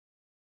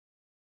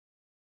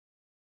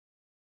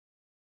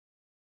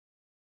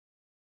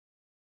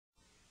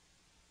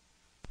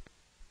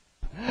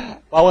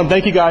Well, and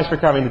thank you guys for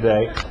coming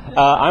today.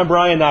 I'm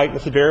Brian Knight.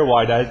 This is Barry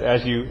White,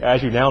 as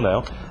you now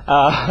know.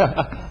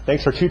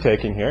 Thanks for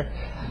two-taking here.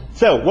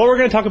 So what we're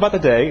going to talk about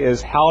today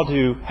is how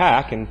to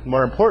hack, and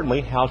more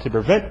importantly, how to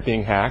prevent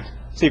being hacked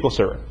SQL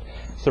Server.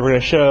 So we're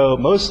going to show,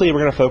 mostly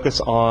we're going to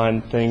focus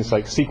on things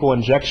like SQL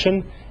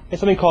Injection and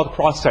something called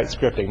cross-site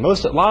scripting.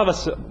 A lot of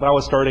us, when I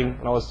was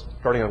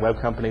starting a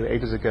web company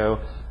ages ago,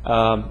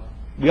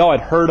 we all had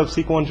heard of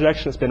SQL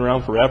Injection. It's been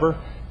around forever.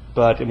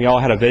 But we all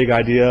had a vague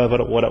idea of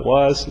what it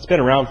was. It's been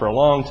around for a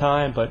long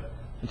time, but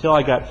until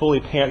I got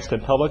fully pantsed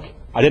in public,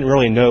 I didn't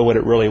really know what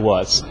it really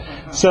was.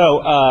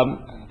 So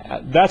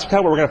that's kind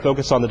of what we're going to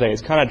focus on today.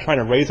 It's kind of trying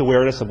to raise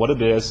awareness of what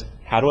it is,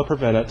 how to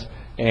prevent it,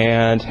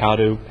 and how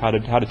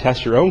to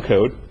test your own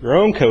code,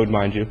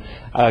 mind you,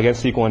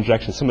 against SQL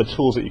Injection. Some of the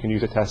tools that you can use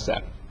to test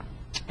that.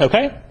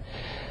 Okay.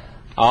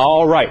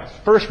 All right.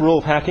 First rule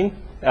of hacking: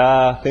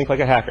 think like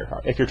a hacker.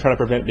 If you're trying to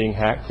prevent being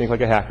hacked, think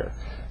like a hacker.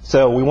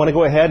 So we want to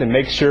go ahead and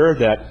make sure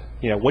that,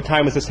 what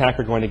time is this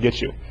hacker going to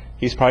get you?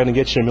 He's probably going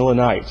to get you in the middle of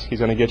the night. He's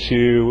going to get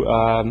you,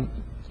 on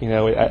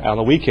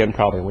the weekend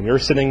probably. When you're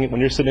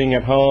sitting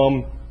at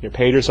home, your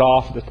pager's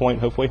off at this point,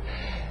 hopefully,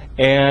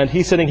 and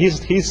he's in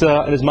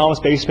his mom's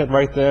basement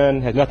right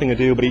then, has nothing to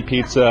do but eat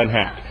pizza and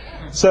hack.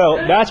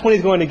 So that's when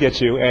he's going to get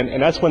you, and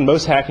that's when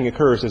most hacking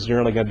occurs. Is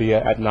generally going to be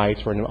at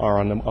night or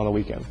on the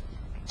weekend.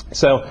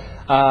 So.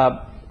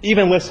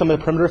 Even with some of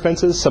the perimeter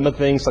defenses, some of the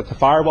things like the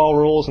firewall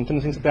rules and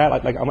things like that,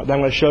 I'm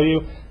going to show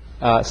you,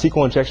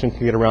 SQL Injection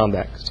can get around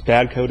that. 'Cause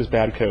bad code is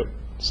bad code.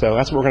 So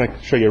that's what we're going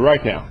to show you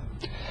right now.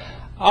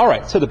 All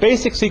right, so the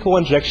basic SQL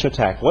Injection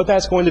attack, what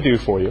that's going to do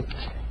for you,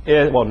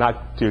 is, well,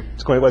 what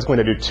it's going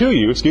to do to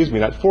you, excuse me,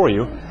 not for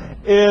you,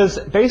 is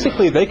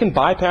basically they can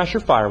bypass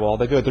your firewall.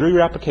 They go through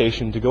your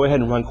application to go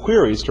ahead and run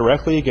queries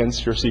directly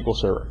against your SQL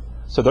Server.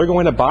 So they're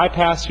going to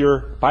bypass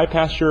your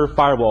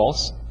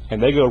firewalls, and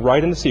they go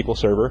right into SQL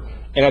Server.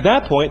 And at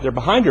that point, they're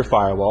behind your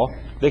firewall.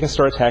 They can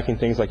start attacking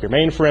things like your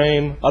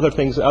mainframe,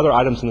 other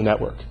items in the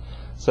network.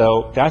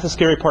 So that's the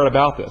scary part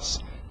about this.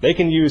 They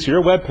can use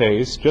your web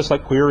page just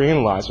like Query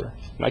Analyzer.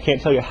 And I can't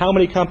tell you how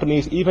many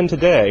companies, even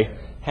today,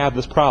 have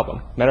this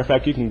problem. Matter of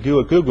fact, you can do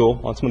a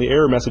Google on some of the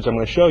error message I'm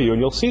going to show you, and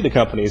you'll see the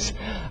companies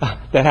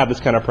that have this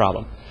kind of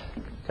problem.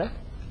 Okay?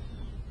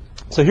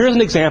 So here's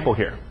an example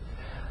here.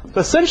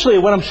 So essentially,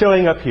 what I'm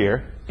showing up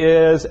here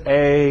is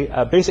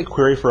a basic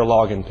query for a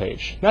login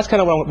page. And that's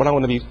kind of what I'm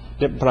going to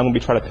be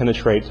trying to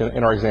penetrate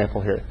in our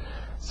example here.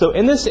 So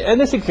in this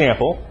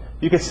example,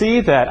 you can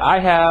see that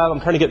I'm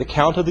trying to get the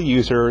count of the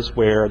users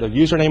where the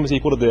username is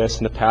equal to this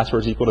and the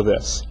password is equal to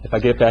this. If I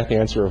get back the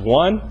answer of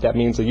 1, that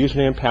means the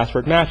username and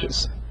password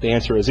matches. The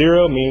answer is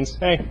 0 means,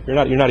 hey, you're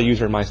not a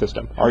user in my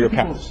system. How many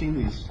people have seen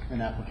these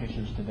in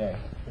applications today?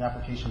 In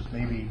applications,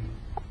 maybe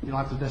you don't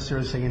have to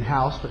necessarily say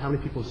in-house, but how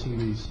many people have seen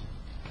these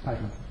type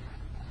of?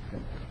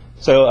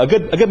 So a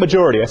good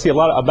majority. I see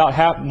more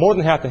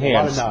than half the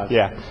hands. A lot of nods.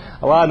 Yeah,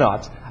 a lot of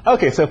nods.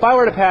 Okay, so if I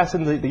were to pass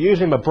in the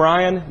username of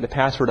Brian, and the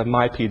password of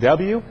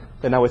mypw,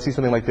 then I would see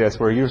something like this,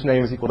 where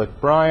username is equal to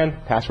Brian,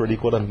 password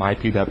equal to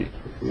mypw.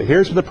 So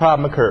here's where the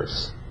problem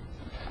occurs.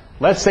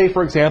 Let's say,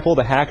 for example,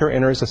 the hacker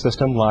enters a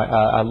system like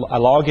a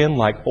login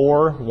like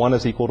or 1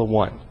 is equal to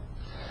 1.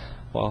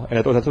 Well,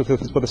 and that's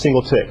with a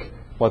single tick.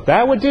 What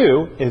that would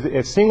do is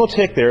a single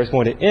tick there is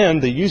going to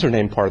end the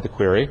username part of the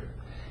query.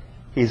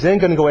 He's then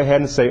going to go ahead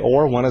and say,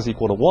 or 1 is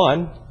equal to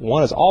 1.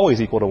 1 is always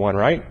equal to 1,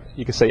 right?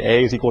 You can say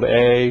A is equal to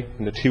A,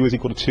 and the 2 is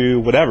equal to 2,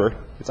 whatever.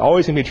 It's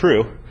always going to be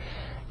true.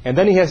 And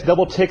then he has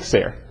double ticks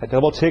there. That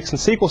double ticks in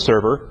SQL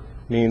Server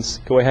means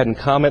go ahead and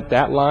comment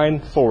that line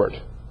forward.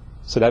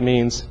 So that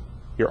means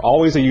you're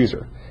always a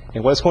user.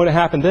 And what's going to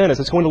happen then is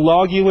it's going to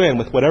log you in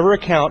with whatever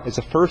account is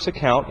the first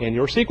account in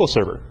your SQL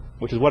Server,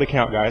 which is what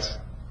account, guys?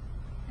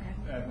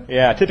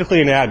 Yeah,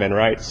 typically an admin,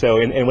 right? So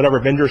in whatever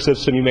vendor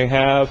system you may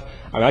have.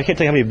 I can't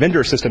tell you how many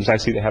vendor systems I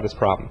see that have this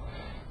problem.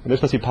 And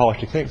this must be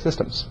polished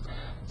systems.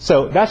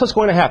 So that's what's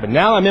going to happen.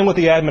 Now I'm in with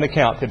the admin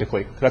account,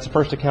 typically. That's the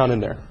first account in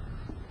there.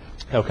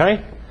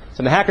 Okay?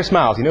 So the hacker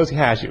smiles. He knows he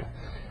has you.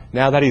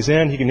 Now that he's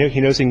in, he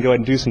knows he can go ahead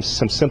and do some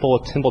simple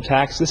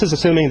attacks. This is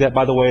assuming that,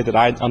 by the way, that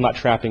I'm not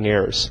trapping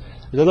errors.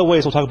 There's other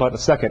ways we'll talk about in a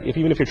second.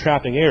 Even if you're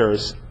trapping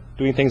errors,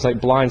 doing things like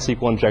blind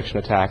SQL injection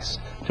attacks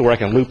to where I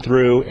can loop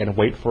through and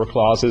wait for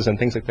clauses and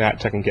things like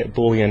that so I can get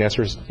Boolean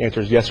answers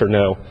yes or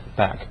no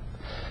back.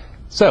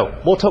 So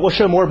we'll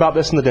show more about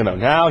this in the demo.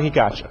 Now he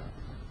got you.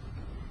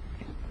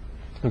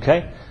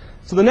 Okay?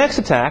 So the next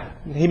attack,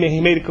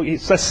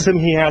 let's assume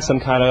he has some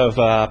kind of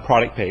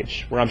product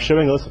page where I'm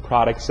showing a list of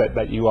products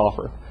that you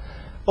offer.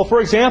 Well,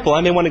 for example,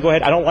 I may want to go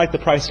ahead, I don't like the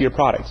price of your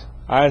product.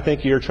 I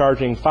think you're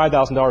charging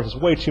 $5,000 is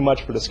way too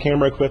much for this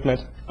camera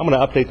equipment. I'm going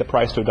to update the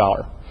price to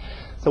 $1.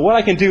 So what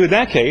I can do in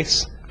that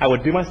case, I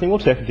would do my single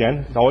tick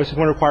again. It's always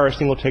going to require a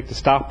single tick to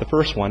stop the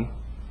first one.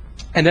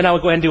 And then I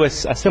would go ahead and do a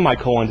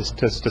semicolon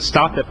to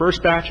stop that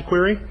first batch of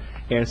query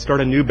and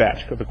start a new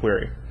batch of a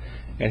query.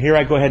 And here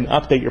I go ahead and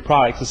update your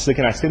products. This is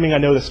again, assuming I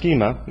know the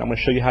schema. And I'm going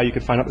to show you how you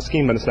can find out the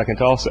schema in a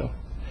second also.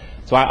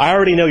 So I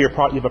already know you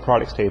have a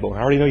products table.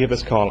 I already know you have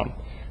this column.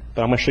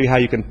 But I'm going to show you how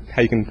you can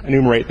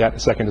enumerate that in a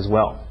second as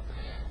well.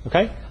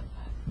 Okay?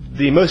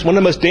 One of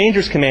the most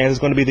dangerous commands is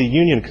going to be the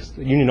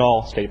union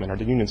all statement or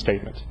the union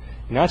statement.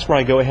 And that's where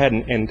I go ahead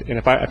and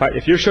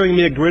if you're showing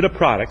me a grid of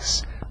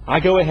products, I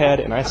go ahead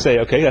and I say,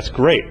 okay, that's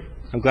great.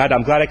 I'm glad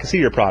I can see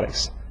your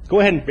products. Go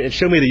ahead and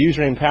show me the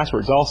username and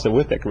passwords also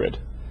with that grid.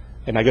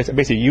 And I guess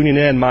basically union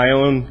in my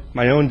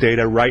own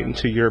data right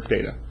into your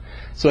data.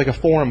 So like a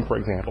forum, for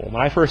example.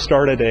 When I first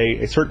started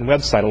a certain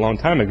website a long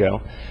time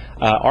ago,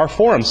 our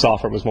forum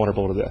software was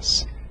vulnerable to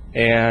this.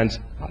 And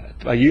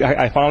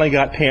I finally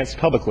got pants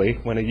publicly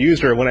when a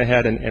user went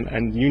ahead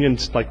and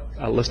unioned like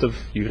a list of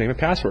username and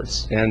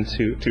passwords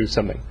into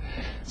something.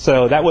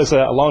 So that was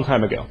a long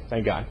time ago,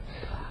 thank God.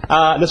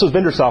 This was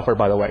vendor software,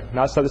 by the way,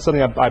 not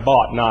something I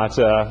bought,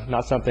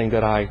 not something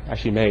that I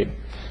actually made.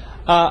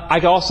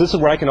 This is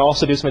where I can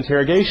also do some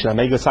interrogation. I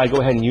may decide to go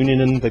ahead and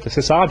union in the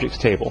sysobjects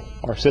table,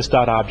 or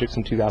sys.objects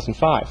in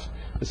 2005.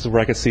 This is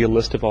where I can see a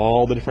list of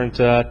all the different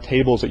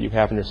tables that you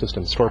have in your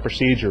system, store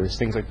procedures,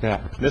 things like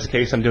that. In this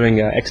case, I'm doing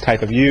X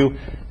type of view.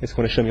 It's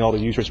going to show me all the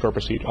user store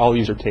procedure, all the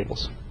user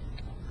tables.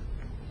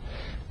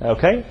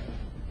 Okay.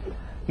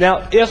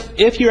 Now,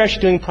 if you're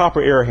actually doing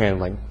proper error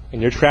handling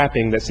and you're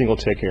trapping that single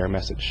tick error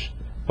message,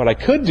 what I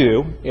could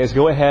do is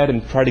go ahead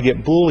and try to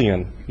get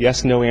Boolean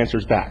yes/no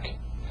answers back.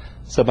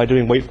 So by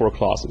doing wait for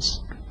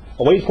clauses.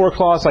 A wait for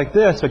clause like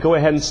this, but go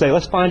ahead and say,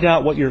 let's find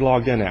out what you're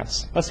logged in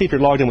as. Let's see if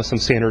you're logged in with some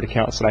standard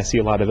accounts that I see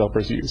a lot of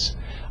developers use.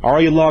 Are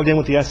you logged in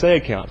with the SA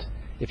account?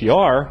 If you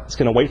are, it's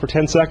going to wait for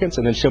 10 seconds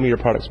and then show me your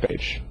products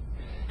page.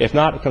 If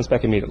not, it comes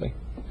back immediately.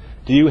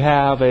 Do you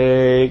have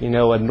a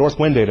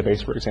Northwind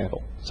database, for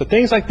example? So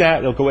things like that,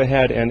 it'll go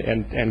ahead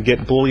and get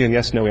Boolean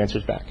yes/no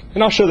answers back.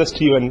 And I'll show this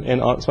to you in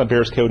my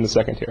Bears code in a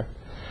second here.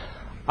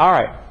 All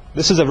right,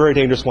 this is a very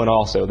dangerous one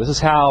also. This is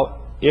how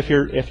if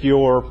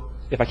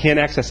I can't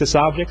access this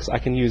objects, I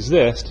can use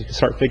this to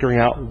start figuring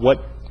out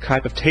what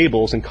type of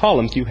tables and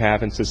columns you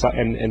have in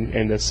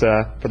this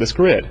for this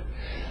grid.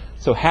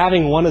 So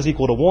having 1 is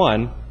equal to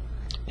 1,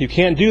 you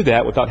can't do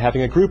that without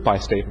having a group by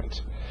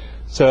statement.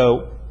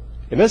 So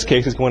in this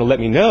case, it's going to let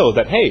me know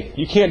that, hey,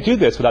 you can't do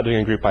this without doing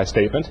a group by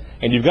statement,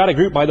 and you've got to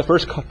group by the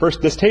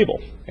first this table.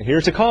 And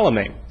here's a column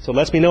name. So it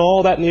lets me know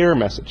all that in the error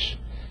message.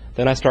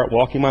 Then I start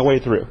walking my way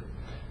through.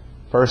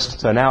 First,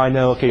 so now I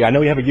know, okay, I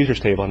know you have a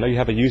users table. I know you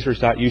have a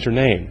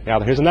users.username.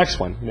 Now here's the next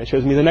one. And it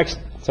shows me the next.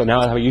 So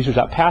now I have a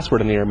users.password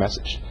in the error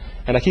message.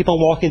 And I keep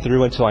on walking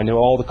through until I know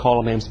all the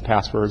column names and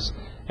passwords.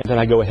 And then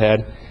I go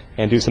ahead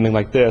and do something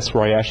like this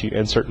where I actually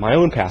insert my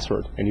own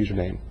password and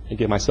username and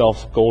give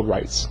myself gold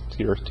rights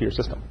to your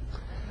system.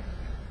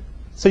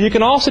 So you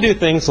can also do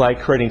things like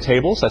creating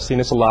tables. I've seen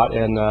this a lot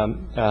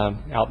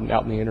out in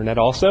the internet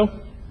also,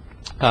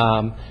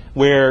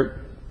 where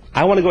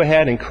I want to go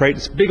ahead and create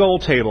this big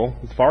old table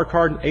with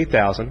varchar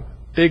 8000,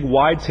 big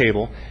wide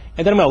table,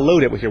 and then I'm going to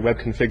load it with your web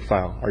config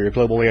file or your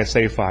global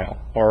ASA file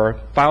or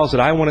files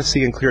that I want to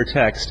see in clear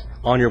text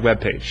on your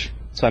web page.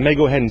 So I may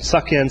go ahead and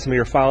suck in some of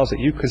your files that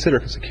you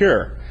consider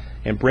secure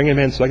and bring them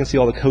in so I can see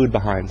all the code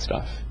behind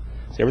stuff.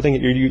 So everything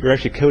that you're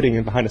actually coding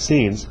in behind the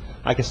scenes,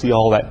 I can see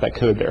all that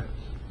code there.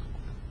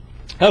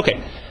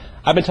 Okay,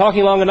 I've been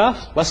talking long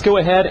enough. Let's go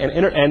ahead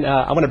and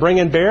I'm going to bring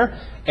in Bear.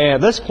 And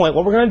at this point,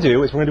 what we're going to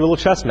do is we're going to do a little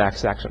chess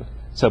max action.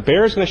 So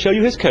Bear is going to show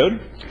you his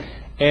code,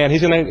 and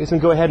he's going to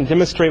go ahead and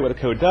demonstrate what the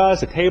code does,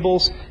 the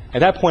tables. At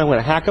that point, I'm going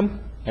to hack him,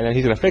 and then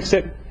he's going to fix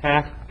it,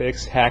 hack,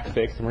 fix, and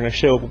we're going to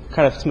show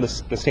kind of some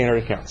of the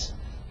standard accounts.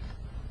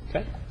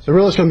 Okay. So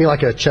really, it's going to be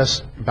like a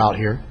chess bout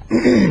here,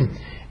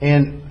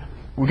 and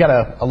we've got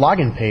a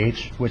login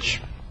page which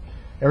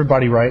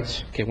everybody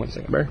writes. Okay, one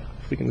second, Bear.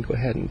 If we can go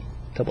ahead and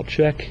double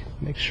check,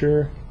 make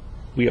sure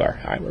we are.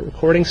 All right, we're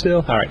recording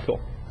still. All right,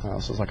 cool. Oh,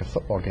 this is like a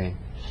football game.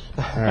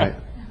 All right.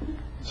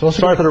 So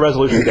sorry for the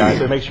resolution, guys.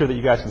 So make sure that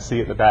you guys can see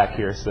it in the back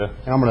here. So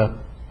and I'm going to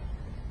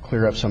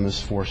clear up some of this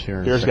force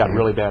here. Bear's got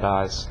really bad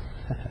eyes.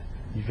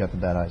 You've got the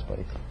bad eyes,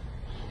 buddy.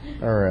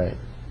 All right.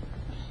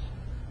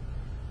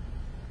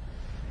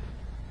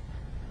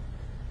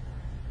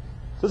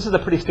 So this is a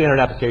pretty standard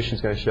application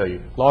it's going to show you.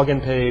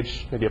 Login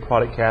page, maybe a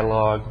product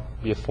catalog,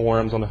 maybe a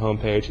forums on the home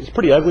page. It's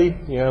pretty ugly,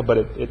 but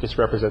it just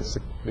represents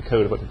the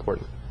code of what's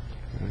important.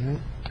 Mm-hmm.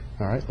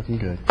 All right, looking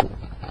good.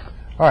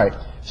 All right,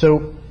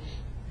 so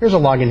here's a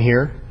login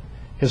here.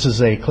 This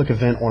is a click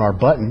event on our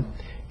button.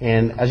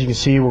 And as you can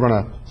see, we're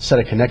going to set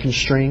a connection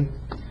string.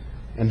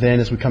 And then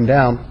as we come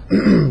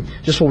down,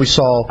 just what we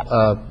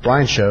saw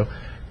Brian show,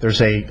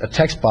 there's a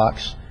text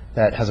box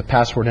that has a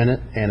password in it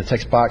and a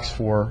text box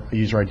for a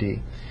user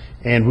ID.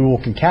 And we will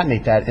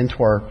concatenate that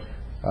into our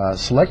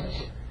select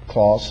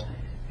clause,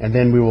 and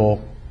then we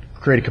will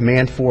create a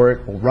command for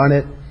it, we'll run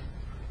it,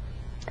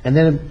 and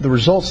then the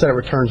results that it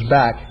returns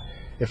back,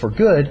 if we're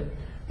good,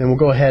 then we'll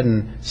go ahead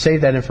and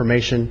save that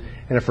information,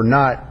 and if we're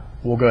not,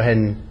 we'll go ahead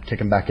and kick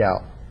them back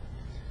out.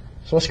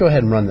 So let's go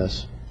ahead and run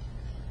this.